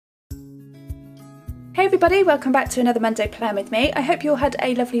Hey everybody, welcome back to another Monday plan with me. I hope you all had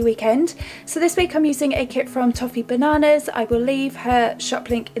a lovely weekend. So this week I'm using a kit from Toffee Bananas. I will leave her shop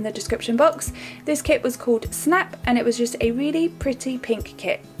link in the description box. This kit was called Snap and it was just a really pretty pink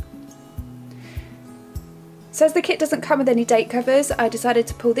kit. So as the kit doesn't come with any date covers, I decided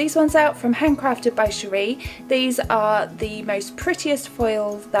to pull these ones out from Handcrafted by Cherie. These are the most prettiest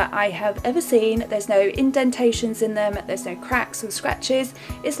foils that I have ever seen. There's no indentations in them, there's no cracks or scratches.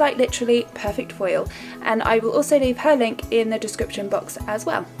 It's like literally perfect foil. And I will also leave her link in the description box as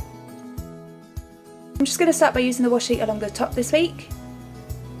well. I'm just going to start by using the washi along the top this week.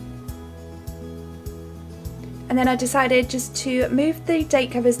 And then I decided just to move the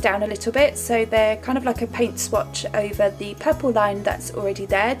date covers down a little bit so they're kind of like a paint swatch over the purple line that's already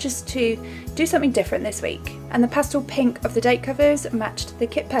there, just to do something different this week. And the pastel pink of the date covers matched the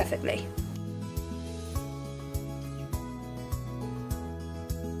kit perfectly.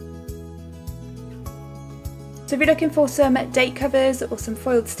 So if you're looking for some date covers or some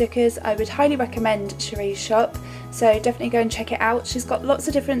foiled stickers, I would highly recommend Cherie's shop. So definitely go and check it out. She's got lots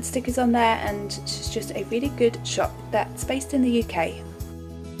of different stickers on there and she's just a really good shop that's based in the UK.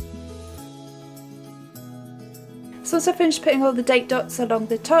 So once I finished putting all the date dots along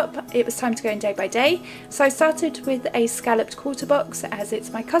the top, it was time to go in day by day. So I started with a scalloped quarter box as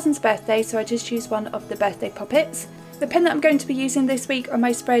it's my cousin's birthday, so I just used one of the birthday poppets. The pen that I'm going to be using this week on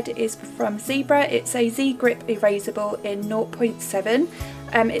my spread is from Zebra. It's a Z-Grip erasable in 0.7.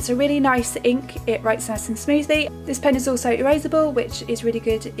 It's a really nice ink, it writes nice and smoothly. This pen is also erasable, which is really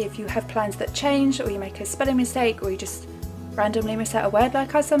good if you have plans that change or you make a spelling mistake or you just randomly miss out a word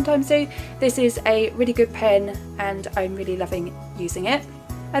like I sometimes do. This is a really good pen and I'm really loving using it.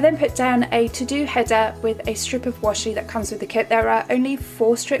 I then put down a to-do header with a strip of washi that comes with the kit. There are only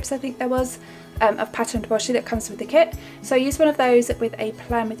 4 strips, I think there was, of patterned washi that comes with the kit. So I used one of those with a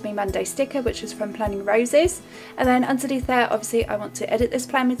Plan With Me Monday sticker, which was from Planning Roses. And then underneath there, obviously I want to edit this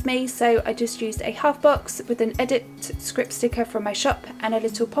Plan With Me, so I just used a half box with an edit script sticker from my shop and a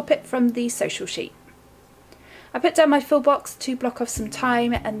little poppet from the social sheet. I put down my full box to block off some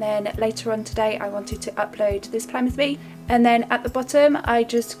time, and then later on today I wanted to upload this Plan With Me. And then at the bottom I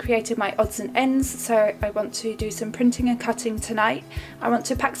just created my odds and ends, so I want to do some printing and cutting tonight. I want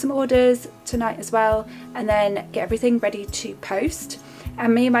to pack some orders tonight as well and then get everything ready to post.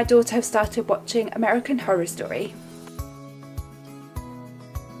 And me and my daughter have started watching American Horror Story.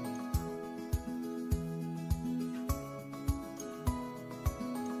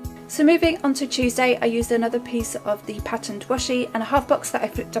 So moving on to Tuesday, I used another piece of the patterned washi and a half box that I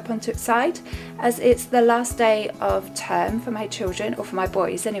flipped up onto its side, as it's the last day of term for my children, or for my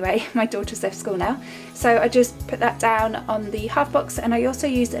boys anyway. My daughter's left school now. So I just put that down on the half box, and I also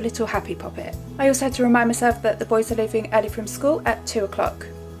used a little happy poppet. I also had to remind myself that the boys are leaving early from school at 2 o'clock.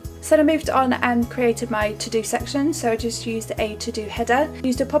 So I moved on and created my to-do section, so I just used a to-do header.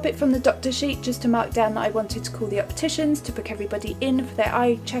 Used a poppet from the doctor sheet just to mark down that I wanted to call the opticians to book everybody in for their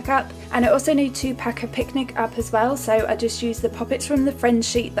eye checkup. And I also need to pack a picnic up as well, so I just used the poppets from the friends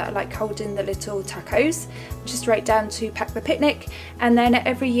sheet that I like holding the little tacos, just write down to pack the picnic. And then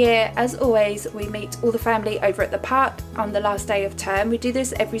every year, as always, we meet all the family over at the park on the last day of term. We do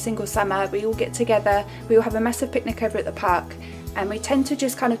this every single summer. We all get together, we all have a massive picnic over at the park. And we tend to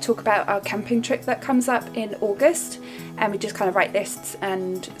just kind of talk about our camping trip that comes up in August, and we just kind of write lists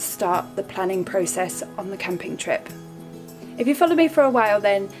and start the planning process on the camping trip. If you follow me for a while,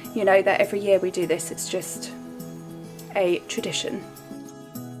 then you know that every year we do this. It's just a tradition.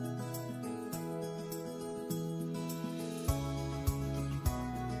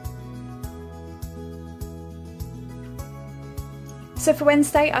 So for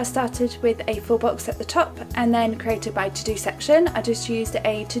Wednesday I started with a full box at the top and then created my to-do section. I just used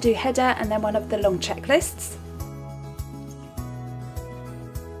a to-do header and then one of the long checklists.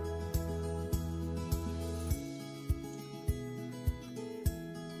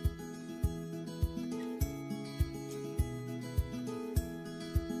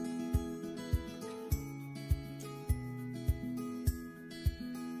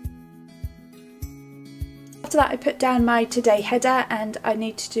 After that I put down my today header, and I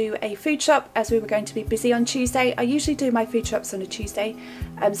need to do a food shop as we were going to be busy on Tuesday. I usually do my food shops on a Tuesday,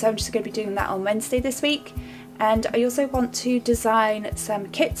 so I'm just going to be doing that on Wednesday this week. And I also want to design some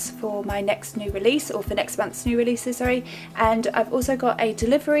kits for my next new release, or for next month's new releases, sorry. And I've also got a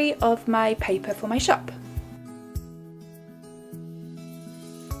delivery of my paper for my shop.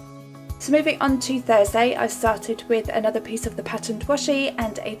 So moving on to Thursday, I started with another piece of the patterned washi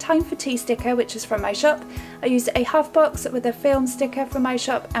and a Time for Tea sticker, which is from my shop. I used a half box with a film sticker from my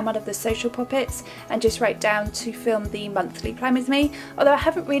shop and one of the social poppets, and just wrote down to film the monthly plan with me, although I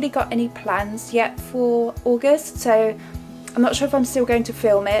haven't really got any plans yet for August, so I'm not sure if I'm still going to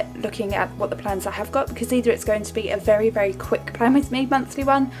film it looking at what the plans I have got, because either it's going to be a very quick plan with me monthly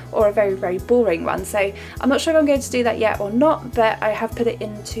one or a very boring one, so I'm not sure if I'm going to do that yet or not, but I have put it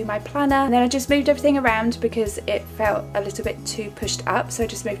into my planner. And then I just moved everything around because it felt a little bit too pushed up, so I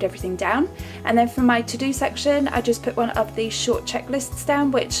just moved everything down. And then for my to-do section, I just put one of these short checklists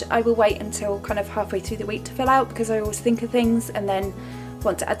down, which I will wait until kind of halfway through the week to fill out, because I always think of things and then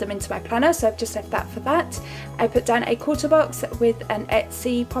want to add them into my planner, so I've just left that for that. I put down a quarter box with an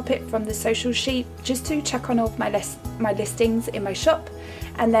Etsy poppet from the social sheet just to check on all of my listings in my shop,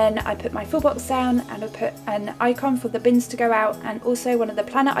 and then I put my full box down, and I put an icon for the bins to go out, and also one of the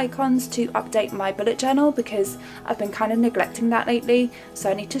planner icons to update my bullet journal, because I've been kind of neglecting that lately, so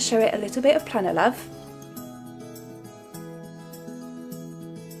I need to show it a little bit of planner love.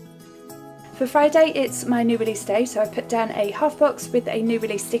 For Friday, it's my new release day, so I put down a half box with a new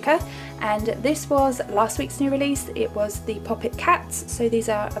release sticker, and this was last week's new release. It was the Poppet Cats, so these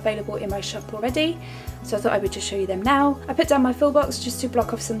are available in my shop already, so I thought I would just show you them now. I put down my full box just to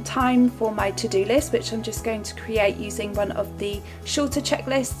block off some time for my to-do list, which I'm just going to create using one of the shorter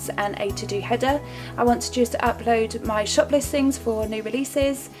checklists and a to-do header. I want to just upload my shop listings for new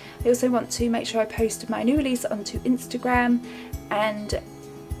releases. I also want to make sure I post my new release onto Instagram, and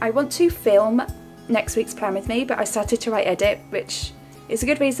I want to film next week's plan with me, but I started to write edit, which is a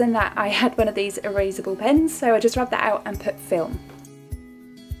good reason that I had one of these erasable pens, so I just rubbed that out and put film.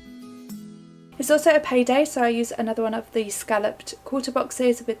 It's also a payday, so I use another one of the scalloped quarter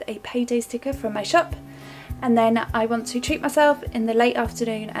boxes with a payday sticker from my shop. And then I want to treat myself in the late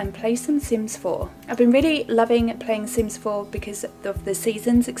afternoon and play some Sims 4. I've been really loving playing Sims 4 because of the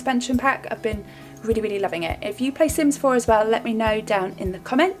Seasons expansion pack. I've been really loving it. If you play Sims 4 as well, let me know down in the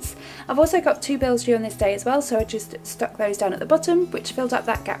comments. I've also got 2 bills due on this day as well, so I just stuck those down at the bottom, which filled up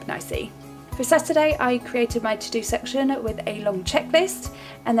that gap nicely. For Saturday, I created my to-do section with a long checklist,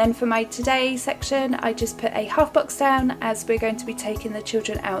 and then for my today section, I just put a half box down as we're going to be taking the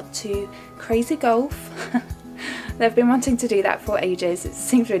children out to Crazy Golf. They've been wanting to do that for ages. It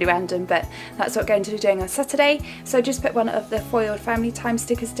seems really random, but that's what we're going to be doing on Saturday. So I just put one of the foiled family time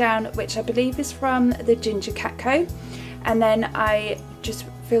stickers down, which I believe is from the Ginger Cat Co. And then I just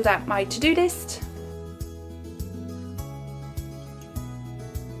filled out my to-do list.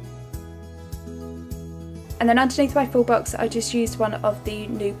 And then underneath my full box, I just used one of the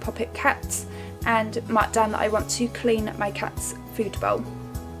new Poppet Cats and marked down that I want to clean my cat's food bowl.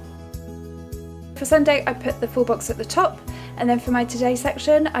 For Sunday, I put the full box at the top, and then for my today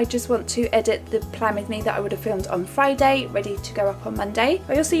section, I just want to edit the plan with me that I would have filmed on Friday, ready to go up on Monday.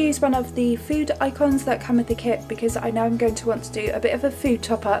 I also use one of the food icons that come with the kit because I know I'm going to want to do a bit of a food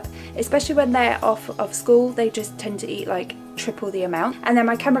top up, especially when they're off of school. They just tend to eat like triple the amount. And then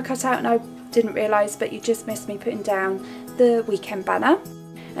my camera cut out and I didn't realise, but you just missed me putting down the weekend banner.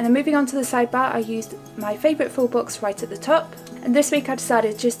 And then moving on to the sidebar, I used my favourite full box right at the top. And this week I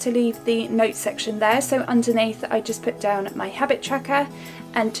decided just to leave the notes section there, so underneath I just put down my habit tracker,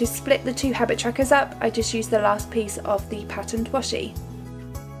 and to split the 2 habit trackers up, I just used the last piece of the patterned washi.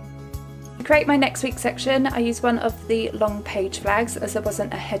 To create my next week section, I used one of the long page flags as there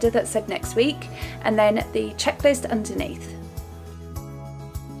wasn't a header that said next week, and then the checklist underneath.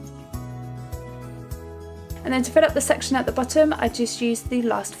 And then to fill up the section at the bottom, I just used the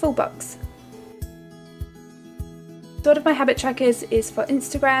last full box. So one of my habit trackers is for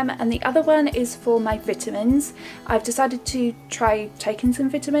Instagram and the other one is for my vitamins. I've decided to try taking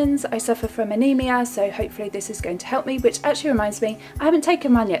some vitamins. I suffer from anemia, so hopefully this is going to help me, which actually reminds me, I haven't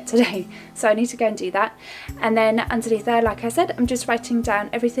taken mine yet today, so I need to go and do that. And then underneath there, like I said, I'm just writing down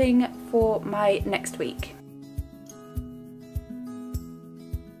everything for my next week.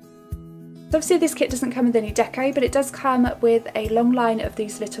 So obviously this kit doesn't come with any deco, but it does come with a long line of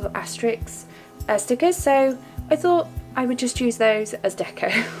these little asterisk stickers, so I thought I would just use those as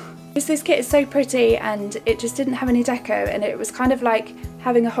deco. This kit is so pretty and it just didn't have any deco, and it was kind of like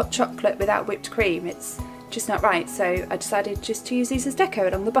having a hot chocolate without whipped cream. It's just not right, so I decided just to use these as deco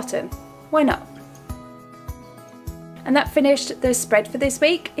along the bottom. Why not? And that finished the spread for this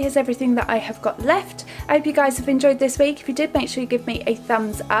week. Here's everything that I have got left. I hope you guys have enjoyed this week. If you did, make sure you give me a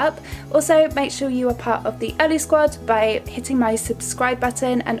thumbs up. Also, make sure you are part of the early squad by hitting my subscribe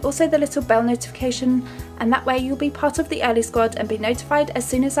button and also the little bell notification, and that way you'll be part of the early squad and be notified as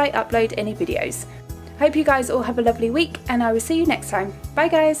soon as I upload any videos. I hope you guys all have a lovely week, and I will see you next time. Bye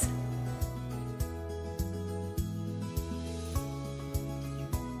guys!